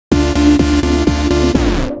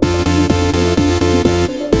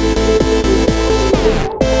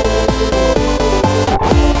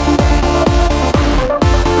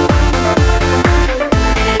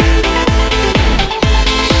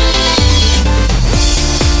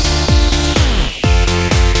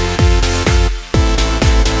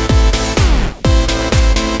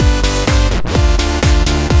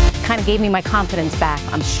gave me my confidence back.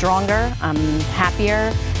 I'm stronger, I'm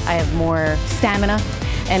happier, I have more stamina,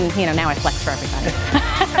 and now I flex for everybody.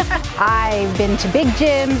 I've been to big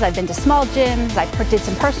gyms, I've been to small gyms, I did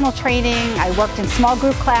some personal training, I worked in small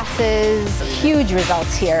group classes. Huge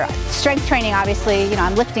results here. Strength training, obviously,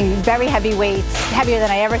 I'm lifting very heavy weights, heavier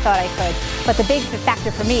than I ever thought I could. But the big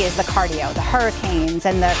factor for me is the cardio, the hurricanes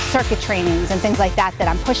and the circuit trainings and things like that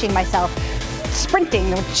I'm pushing myself. Sprinting,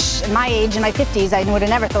 which at my age, in my 50s, I would have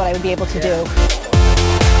never thought I would be able to do.